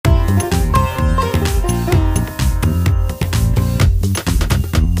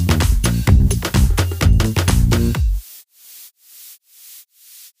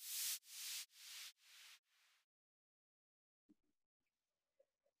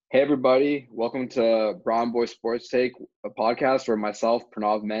Hey everybody, welcome to Brown Boy Sports Take, a podcast where myself,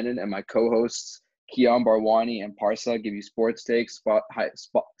 Pranav Menon, and my co-hosts Kian Barwani and Parsa give you sports takes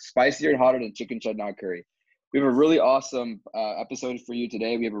spicier and hotter than chicken chutney curry. We have a really awesome episode for you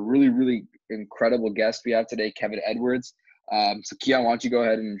today. We have a really incredible guest we have today, Kevin Edwards. So Kian, why don't you go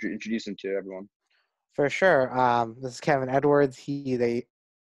ahead and introduce him to everyone? For sure. This is Kevin Edwards. He's a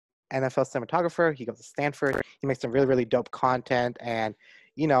NFL cinematographer. He goes to Stanford. He makes some really dope content, and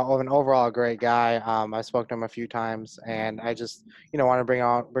an overall great guy. I spoke to him a few times, and I just want to bring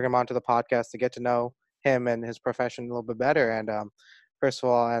him onto the podcast to get to know him and his profession a little bit better. And first of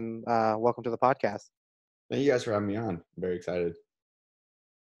all, welcome to the podcast. Thank you guys for having me on. I'm very excited.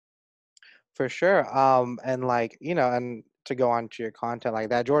 For sure. And to go on to your content like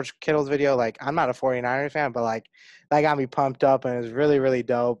that, George Kittle's video, like, I'm not a 49ers fan, but like that got me pumped up and it was really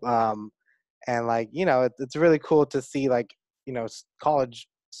dope. It's really cool to see college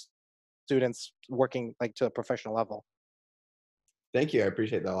students working like to a professional level. Thank you. I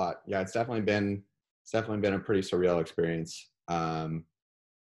appreciate that a lot. Yeah, it's definitely been a pretty surreal experience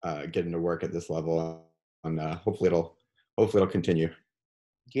getting to work at this level, and hopefully it'll continue.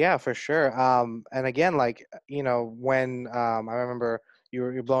 Yeah, for sure. And again, when I remember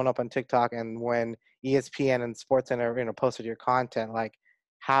you're blowing up on TikTok, and when ESPN and SportsCenter, posted your content, like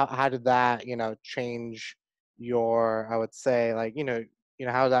how did that, change your, I would say,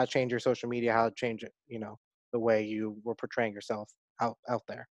 how did that change your social media? How did it change it, the way you were portraying yourself out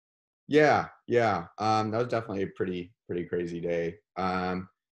there? Yeah. That was definitely a pretty crazy day. I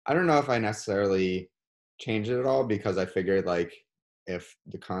don't know if I necessarily changed it at all, because I figured, like, if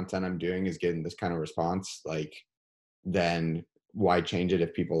the content I'm doing is getting this kind of response, like, then why change it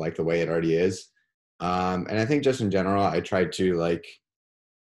if people like the way it already is? And I think just in general, I tried to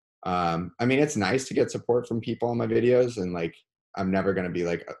it's nice to get support from people on my videos, and like, I'm never going to be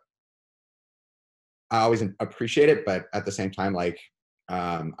like, I always appreciate it, but at the same time, like,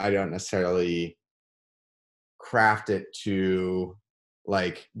 I don't necessarily craft it to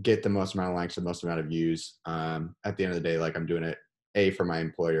like get the most amount of likes, the most amount of views. At the end of the day, like, I'm doing it A, for my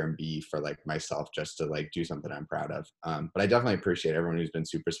employer, and B, for like myself, just to like do something I'm proud of. But I definitely appreciate everyone who's been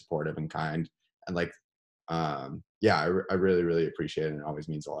super supportive and kind, and like, I really appreciate it, and it always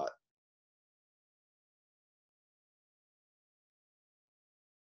means a lot.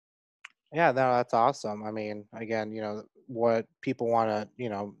 Yeah, no, that's awesome. I mean, again, what people want to,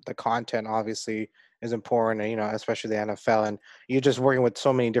 the content obviously is important, and, especially the NFL. And you're just working with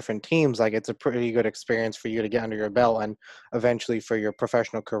so many different teams. Like, it's a pretty good experience for you to get under your belt and eventually for your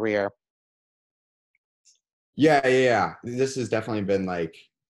professional career. Yeah. This has definitely been like,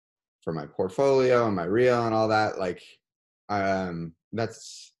 for my portfolio and my reel and all that. Like,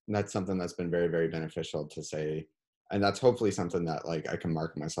 that's something that's been very beneficial to say, and that's hopefully something that like I can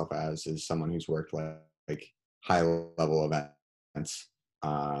market myself as, is someone who's worked like high level events.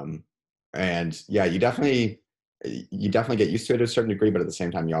 And yeah, you definitely get used to it to a certain degree, but at the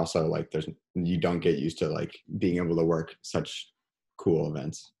same time, you also like, you don't get used to like being able to work such cool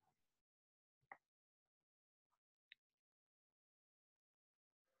events.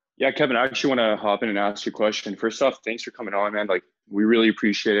 Yeah, Kevin, I actually want to hop in and ask you a question. First off, thanks for coming on, man. Like, we really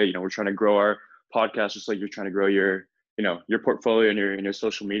appreciate it. We're trying to grow our podcast just like you're trying to grow your, your portfolio and your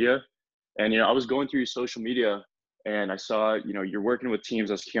social media. And, I was going through your social media and I saw, you're working with teams,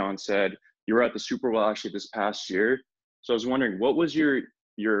 as Keon said. You were at the Super Bowl actually this past year. So I was wondering, what was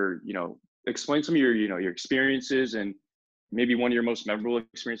explain some of your experiences, and maybe one of your most memorable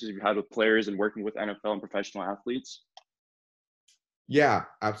experiences you've had with players and working with NFL and professional athletes. Yeah,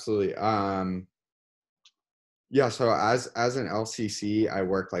 absolutely. Yeah, so as an LCC, I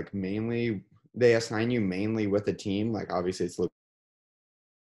work like mainly, they assign you mainly with a team. Like, obviously it's a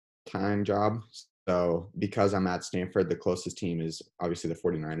time job. So because I'm at Stanford, the closest team is obviously the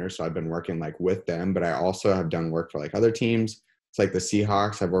 49ers. So I've been working like with them, but I also have done work for like other teams. It's like the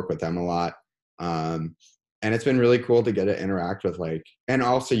Seahawks. I've worked with them a lot. And it's been really cool to get to interact with like, and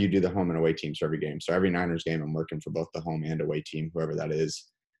also you do the home and away teams for every game. So every Niners game, I'm working for both the home and away team, whoever that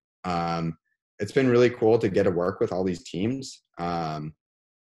is. It's been really cool to get to work with all these teams, and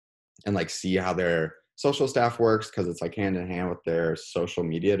like see how their social staff works, because it's like hand in hand with their social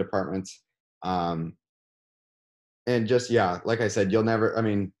media departments. And just, yeah, like I said,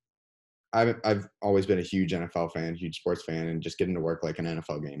 I've always been a huge NFL fan, huge sports fan, and just getting to work like an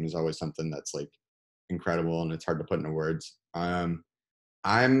NFL game is always something that's like incredible, and it's hard to put into words. I'm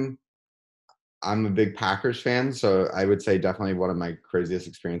a big Packers fan, so I would say definitely one of my craziest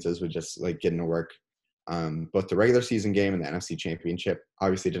experiences was just like getting to work both the regular season game and the NFC Championship.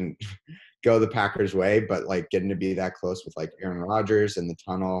 Obviously didn't go the Packers' way, but like getting to be that close with like Aaron Rodgers in the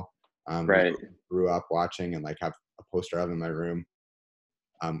tunnel, Right. grew up watching and like have a poster of in my room,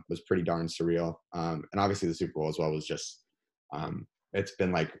 was pretty darn surreal. And obviously the Super Bowl as well was just, it's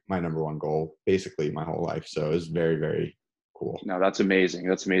been like my number one goal basically my whole life. So it was very, very cool. No, that's amazing.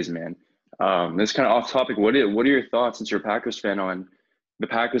 That's amazing, man. This kind of off topic. What are your thoughts, since you're a Packers fan, on the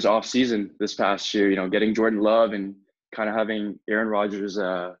Packers off season this past year? You know, getting Jordan Love and kind of having Aaron Rodgers'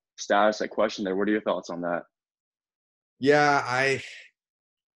 status at question there. What are your thoughts on that? Yeah,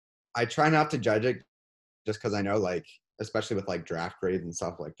 I try not to judge it just because I know, like, especially with like draft grades and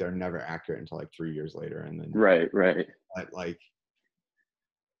stuff, like they're never accurate until like 3 years later. And then Right. but like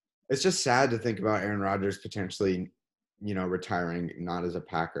it's just sad to think about Aaron Rodgers potentially, retiring not as a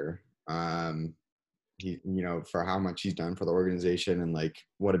Packer. He, for how much he's done for the organization and like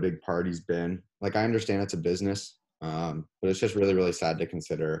what a big part he's been. Like I understand it's a business, but it's just really, really sad to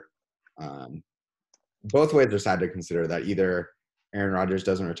consider. Both ways are sad to consider that either Aaron Rodgers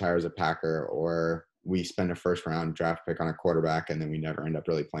doesn't retire as a Packer or we spend a first round draft pick on a quarterback and then we never end up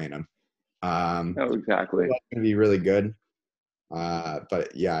really playing him. Oh, exactly. It's going to be really good.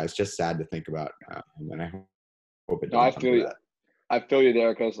 But yeah, it's just sad to think about. And I hope it doesn't. No, I feel you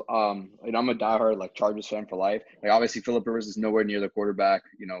there because I'm a diehard like Chargers fan for life. Like obviously Philip Rivers is nowhere near the quarterback,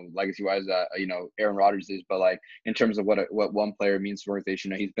 legacy wise that Aaron Rodgers is. But like in terms of what one player means to the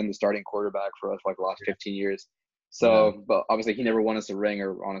organization, he's been the starting quarterback for us like the last 15 years. So, but obviously he never won us a ring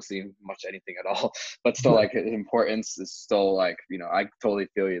or honestly much anything at all. But still, like his importance is still like I totally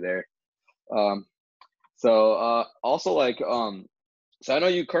feel you there. Also like so I know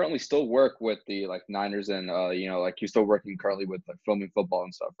you currently still work with the like Niners and like you're still working currently with like filming football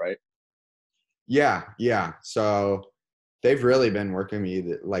and stuff, right? Yeah. So they've really been working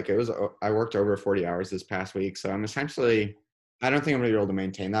me. Like I worked over 40 hours this past week. So I'm essentially, I don't think I'm gonna be able to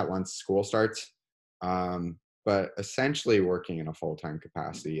maintain that once school starts. But essentially working in a full-time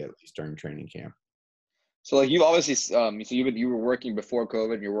capacity, at least during training camp. So like you obviously so you were working before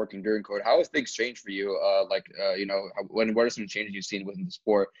COVID and you're working during COVID. How has things changed for you? What are some changes you've seen within the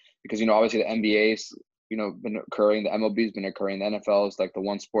sport? Because obviously the NBA's been occurring, the MLB's been occurring, the NFL is like the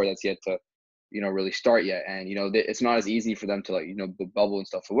one sport that's yet to really start yet, and it's not as easy for them to like bubble and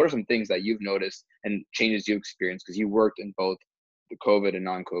stuff. So what are some things that you've noticed and changes you've experienced because you worked in both the COVID and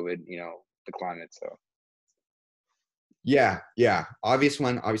non-COVID the climate? So yeah. Obviously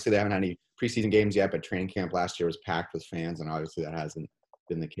they haven't had any preseason games yet, but training camp last year was packed with fans, and obviously that hasn't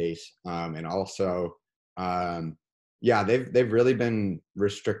been the case. And also, they've really been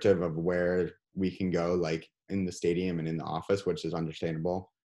restrictive of where we can go, like in the stadium and in the office, which is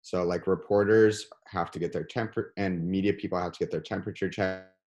understandable. So like reporters have to get their temperature, and media people have to get their temperature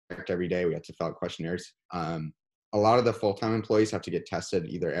checked every day. We have to fill out questionnaires. A lot of the full-time employees have to get tested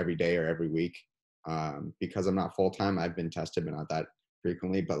either every day or every week. Because I'm not full-time, I've been tested, but not that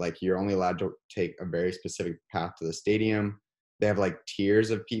frequently. But like you're only allowed to take a very specific path to the stadium. They have like tiers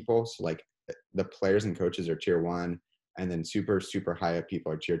of people. So like the players and coaches are tier 1, and then super, super high up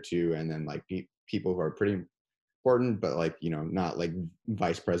people are tier 2, and then like people who are pretty important, but like, not like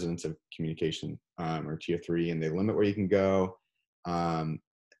vice presidents of communication or tier 3, and they limit where you can go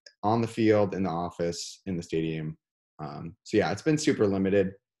on the field, in the office, in the stadium. So yeah, it's been super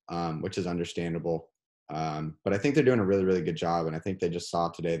limited, which is understandable. But I think they're doing a really, really good job. And I think they just saw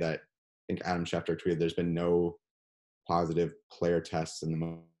today that I think Adam Schefter tweeted there's been no positive player tests in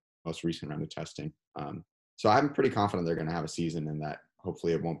the most recent round of testing. So I'm pretty confident they're going to have a season, and that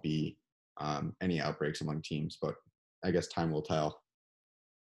hopefully it won't be any outbreaks among teams, but I guess time will tell.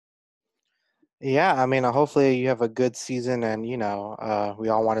 Yeah, I mean, hopefully you have a good season, and we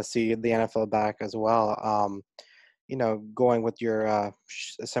all want to see the NFL back as well. Going with your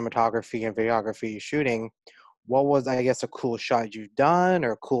cinematography and videography shooting, what was, I guess, a cool shot you've done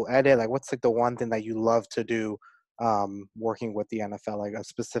or a cool edit? Like, what's like the one thing that you love to do working with the NFL, like a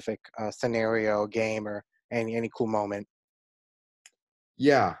specific scenario, game, or any cool moment?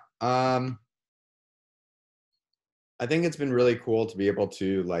 Yeah. I think it's been really cool to be able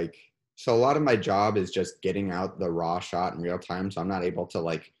to like, so a lot of my job is just getting out the raw shot in real time. So I'm not able to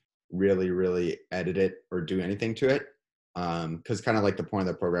like really, really edit it or do anything to it. Cause kind of like the point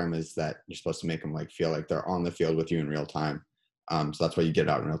of the program is that you're supposed to make them like feel like they're on the field with you in real time. So that's why you get it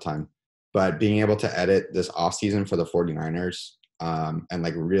out in real time. But being able to edit this off season for the 49ers and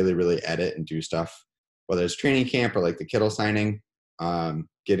like really, really edit and do stuff, whether it's training camp or like the Kittle signing,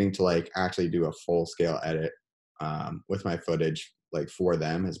 getting to like actually do a full scale edit with my footage like for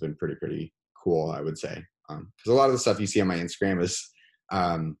them has been pretty cool, I would say. Because a lot of the stuff you see on my Instagram is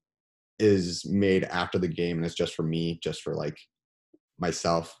is made after the game, and it's just for me, just for like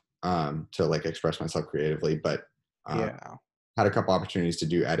myself, to like express myself creatively. But Yeah. had a couple opportunities to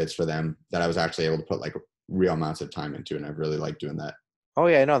do edits for them that I was actually able to put like real amounts of time into, and I really like doing that. Oh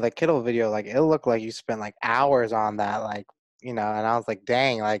yeah, no, the Kittle video, like it looked like you spent like hours on that, like, and I was like,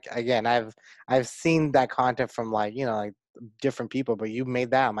 dang, like again, I've seen that content from like, like different people, but you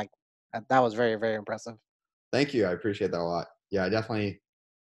made that. I'm like, that was very, very impressive. Thank you. I appreciate that a lot. Yeah, I definitely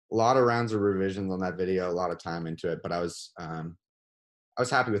a lot of rounds of revisions on that video, a lot of time into it, but I was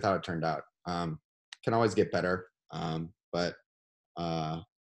happy with how it turned out. Can always get better. But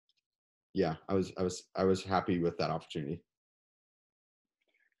yeah, I was happy with that opportunity.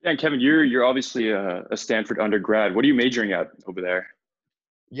 Yeah, and Kevin, you're obviously a Stanford undergrad. What are you majoring at over there?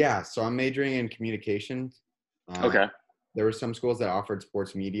 Yeah, so I'm majoring in communications. Okay. There were some schools that offered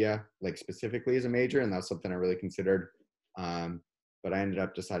sports media, like specifically as a major, and that's something I really considered. But I ended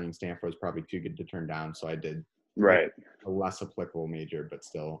up deciding Stanford was probably too good to turn down, so I did Right. a less applicable major, but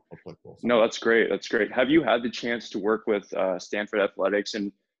still applicable. No, that's great. That's great. Have you had the chance to work with Stanford Athletics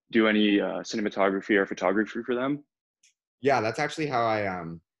and do any cinematography or photography for them? Yeah, that's actually how I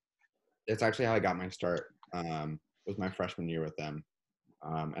got my start. Was my freshman year with them.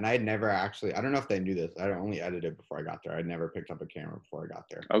 And I had never actually, I don't know if they knew this. I only edited before I got there. I'd never picked up a camera before I got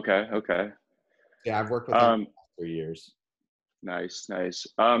there. Okay. Yeah, I've worked with them for 3 years. Nice.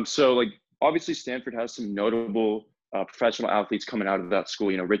 So like obviously Stanford has some notable professional athletes coming out of that school.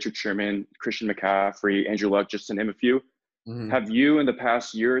 Richard Sherman, Christian McCaffrey, Andrew Luck, just to name a few. Mm-hmm. Have you, in the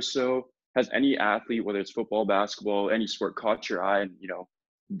past year or so, has any athlete, whether it's football, basketball, any sport, caught your eye?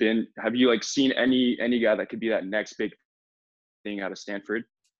 And have you like seen any guy that could be that next big thing out of Stanford?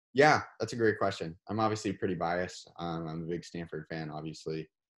 Yeah, that's a great question. I'm obviously pretty biased. I'm a big Stanford fan, obviously.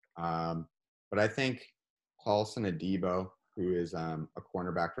 But I think Paulson Adebo, who is a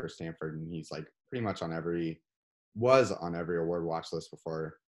cornerback for Stanford, and he's like pretty much was on every award watch list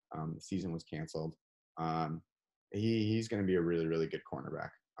before the season was canceled. He's going to be a really, really good cornerback.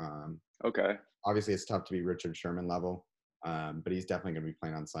 Okay. Obviously, it's tough to be Richard Sherman level, but he's definitely going to be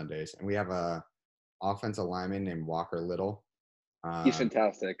playing on Sundays. And we have a offensive lineman named Walker Little. He's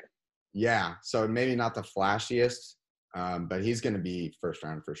fantastic. Yeah, so maybe not the flashiest, but he's going to be first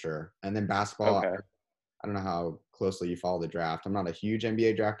round for sure. And then basketball, Okay. I don't know how closely you follow the draft. I'm not a huge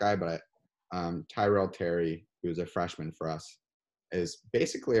NBA draft guy, but Tyrell Terry, who's a freshman for us, is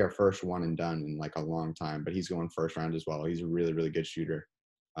basically our first one and done in like a long time, but he's going first round as well. He's a really, really good shooter.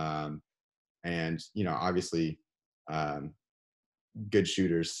 And, obviously good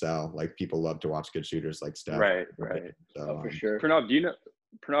shooters sell. Like people love to watch good shooters like Steph. Right. So, For sure. Pranav, do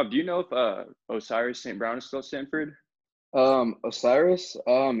you know if Osiris St. Brown is still at Stanford? Osiris,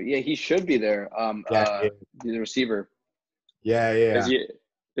 yeah, he should be there. Yeah. He's a receiver. Yeah.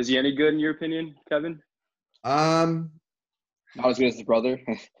 Is he any good in your opinion, Kevin? Not as good as his brother.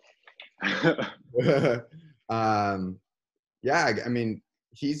 Yeah, I mean,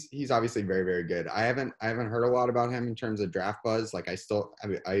 he's obviously very, very good. I haven't heard a lot about him in terms of draft buzz. Like I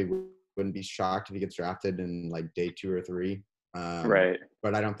wouldn't be shocked if he gets drafted in like day 2 or 3. Right.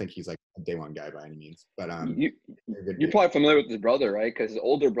 But I don't think he's like a day 1 guy by any means. But You're probably familiar with his brother, right? Because his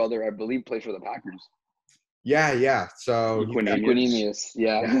older brother, I believe, plays for the Packers. Yeah. So Equanimeous.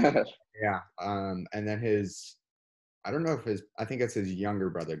 Yeah. Yeah. And then I think it's his younger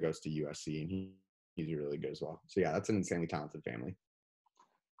brother goes to USC, and he's really good as well. So yeah, that's an insanely talented family.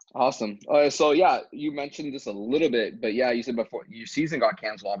 Awesome. So yeah, you mentioned this a little bit, but yeah, you said before your season got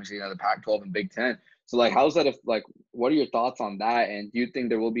canceled, obviously, the Pac-12 and Big Ten. So like, how's that? What are your thoughts on that? And do you think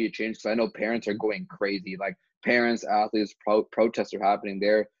there will be a change? Because I know parents are going crazy. Like parents, athletes, protests are happening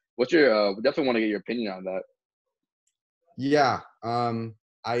there. What's your? Definitely want to get your opinion on that. Yeah.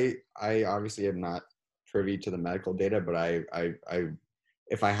 I obviously am not privy to the medical data, but I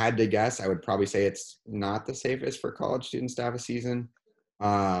if I had to guess, I would probably say it's not the safest for college students to have a season.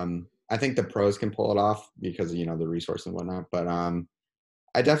 I think the pros can pull it off because the resources and whatnot. But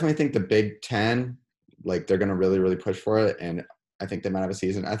I definitely think the Big Ten, like they're gonna really, really push for it, and I think they might have a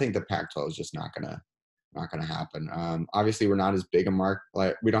season. I think the Pac-12 is just not gonna happen. Obviously, we're not as big a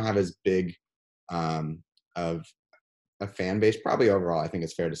like we don't have as big of a fan base probably overall. I think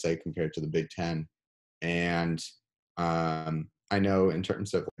it's fair to say compared to the Big Ten, and I know in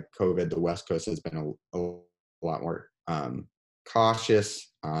terms of like COVID, the West Coast has been a lot more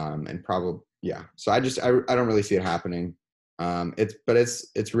cautious and probably so I don't really see it happening.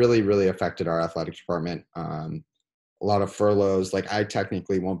 It's really, really affected our athletic department. A lot of furloughs. Like I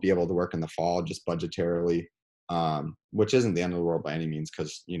technically won't be able to work in the fall just budgetarily, which isn't the end of the world by any means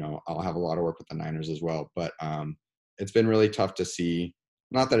because I'll have a lot of work with the Niners as well. But it's been really tough to see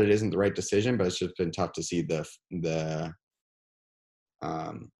not that it isn't the right decision, but it's just been tough to see the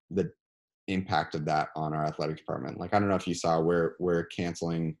impact of that on our athletic department. Like, I don't know if you saw, we're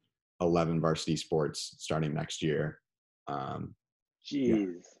canceling 11 varsity sports starting next year. Yeah,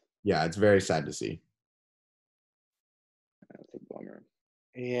 Jeez. yeah, it's very sad to see. That's a bummer.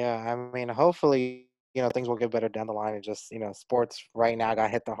 Yeah, I mean, hopefully, things will get better down the line. And just, sports right now got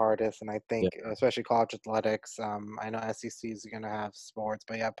hit the hardest, and I Yeah, think especially college athletics. I know SEC is going to have sports,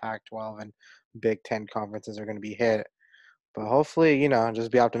 but yeah, Pac-12 and Big Ten conferences are going to be hit. But hopefully,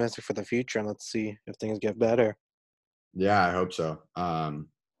 just be optimistic for the future, and let's see if things get better. yeah, I hope so.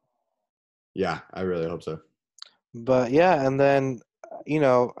 Yeah, I really hope so. But yeah, and then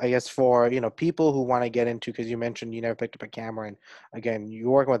I guess for people who want to get into, because you mentioned you never picked up a camera, and again, you're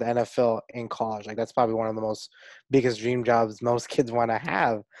working with the NFL in college. Like that's probably one of the most biggest dream jobs most kids want to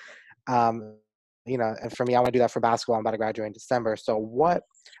have. Um, and for me, I want to do that for basketball. I'm about to graduate in December. So, what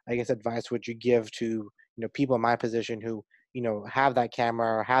I guess advice would you give to people in my position who have that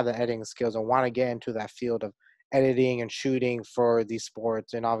camera or have the editing skills and want to get into that field of editing and shooting for these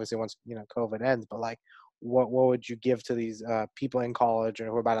sports? And obviously, once COVID ends, but like what would you give to these people in college or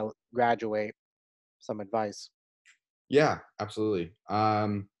who are about to graduate some advice? Yeah, absolutely.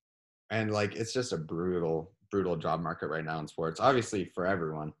 And like, it's just a brutal job market right now in sports, obviously for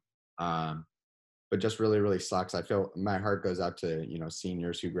everyone. Um, but just really, really sucks. I feel my heart goes out to,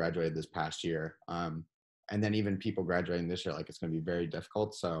 seniors who graduated this past year. And then even people graduating this year, like it's going to be very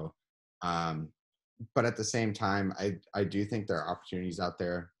difficult. So, um, but at the same time, I do think there are opportunities out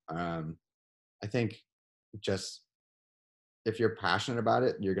there. I think just if you're passionate about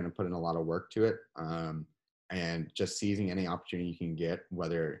it, you're going to put in a lot of work to it. And just seizing any opportunity you can get,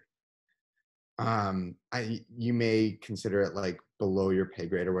 whether you may consider it like below your pay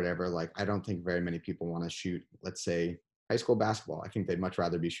grade or whatever. Like, I don't think very many people want to shoot, let's say, high school basketball. I think they'd much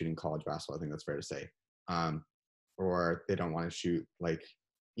rather be shooting college basketball. I think that's fair to say. Um, or they don't want to shoot like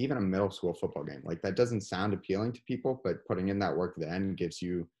even a middle school football game. Like that doesn't sound appealing to people, but putting in that work then gives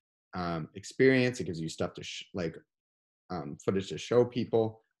you experience. It gives you stuff to footage to show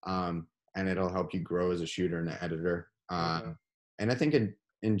people, and it'll help you grow as a shooter and an editor. Hmm. And I think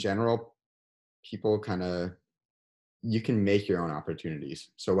in general, people you can make your own opportunities.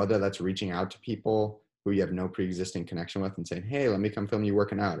 So whether that's reaching out to people who you have no pre-existing connection with and saying, hey, let me come film you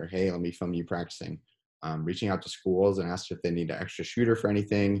working out, or hey, let me film you practicing. Reaching out to schools and ask if they need an extra shooter for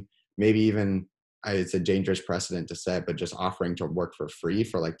anything. Maybe even, it's a dangerous precedent to set, but just offering to work for free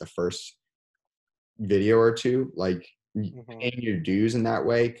for like the first video or two, like Hmm. paying your dues in that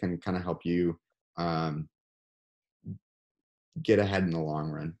way can kind of help you um, get ahead in the long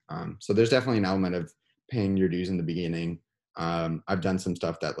run. So there's definitely an element of paying your dues in the beginning. I've done some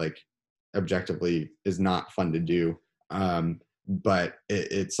stuff that like objectively is not fun to do, but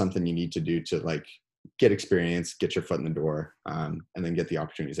it's something you need to do to like get experience, get your foot in the door, and then get the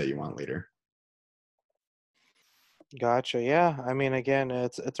opportunities that you want later. Gotcha. Yeah. I mean, again,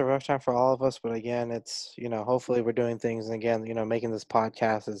 it's a rough time for all of us, but again, it's hopefully we're doing things, and again, making this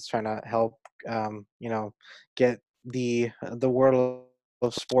podcast is trying to help, get the world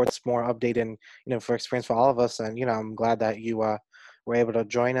of sports more updated, and for experience for all of us. And I'm glad that you were able to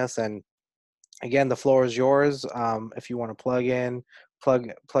join us. And again, the floor is yours. If you want to plug in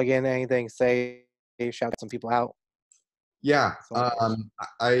anything, shout some people out. Yeah, It's all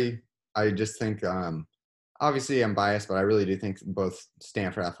yours. I just think obviously I'm biased, but I really do think both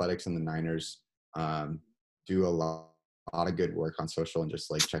Stanford Athletics and the Niners do a lot of good work on social, and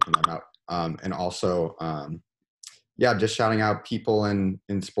just like checking them out. And also, yeah, just shouting out people in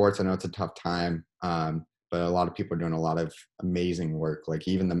sports. I know it's a tough time, but a lot of people are doing a lot of amazing work. Like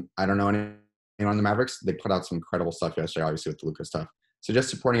even I don't know anyone on the Mavericks. They put out some incredible stuff yesterday, obviously with the Luka stuff. So just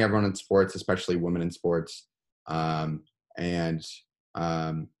supporting everyone in sports, especially women in sports, and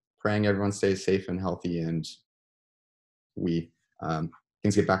praying everyone stays safe and healthy, and we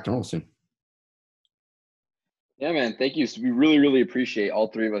things get back to normal soon. Yeah, man. Thank you. So we really, really appreciate all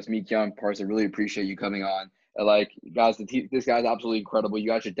three of us, me, Keon, Parsa. Really appreciate you coming on. Like, guys, this guy's absolutely incredible. You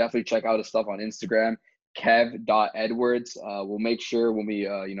guys should definitely check out his stuff on Instagram, kev.edwards. We'll make sure when we,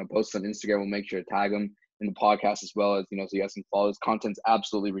 post on Instagram, we'll make sure to tag him in the podcast as well as, so you guys can follow his content's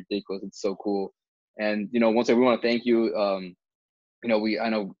absolutely ridiculous. It's so cool. And, once again, we want to thank you. I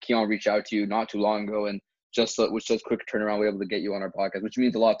know Keon reached out to you not too long ago, and was just quick turnaround. We were able to get you on our podcast, which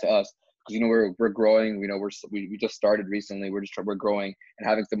means a lot to us because we're growing. We just started recently. We're growing, and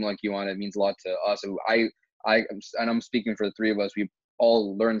having someone like you on it means a lot to us. So and I'm speaking for the three of us. We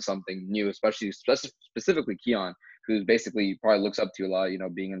all learned something new, specifically Keon, who basically probably looks up to you a lot.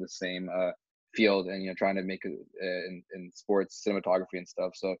 Being in the same field and trying to make it in sports cinematography and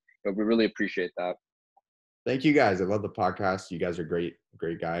stuff. So we really appreciate that. Thank you guys. I love the podcast. You guys are great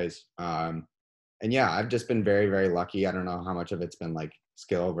guys. And yeah, I've just been very, very lucky. I don't know how much of it's been like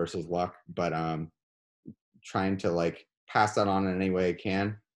skill versus luck, but trying to like pass that on in any way I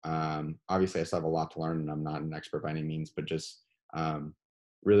can. Obviously I still have a lot to learn and I'm not an expert by any means, but just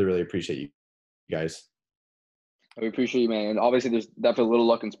really, really appreciate you guys. We appreciate you, man. And obviously there's definitely a little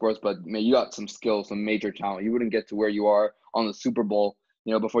luck in sports, but man, you got some skills, some major talent. You wouldn't get to where you are on the Super Bowl,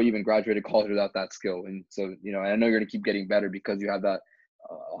 before you even graduated college without that skill. And so, I know you're going to keep getting better because you have that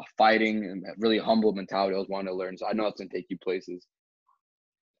fighting and really humble mentality I was wanting to learn. So I know it's going to take you places.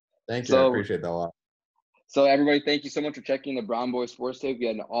 Thank you. I appreciate that a lot. So everybody, thank you so much for checking the Brown Boy Sports Take. We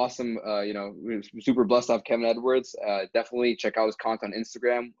had an awesome, we're super blessed to have Kevin Edwards. Definitely check out his content on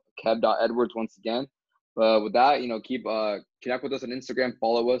Instagram, kev.edwards once again. With that, keep connect with us on Instagram,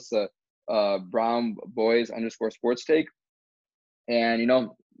 follow us, Brown Boys _Sports Take. And,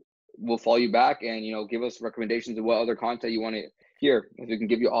 we'll follow you back and, give us recommendations of what other content you want to hear. If we can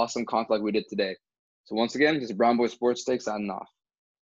give you awesome content like we did today. So once again, this is Brown Boy Sports Take signing off.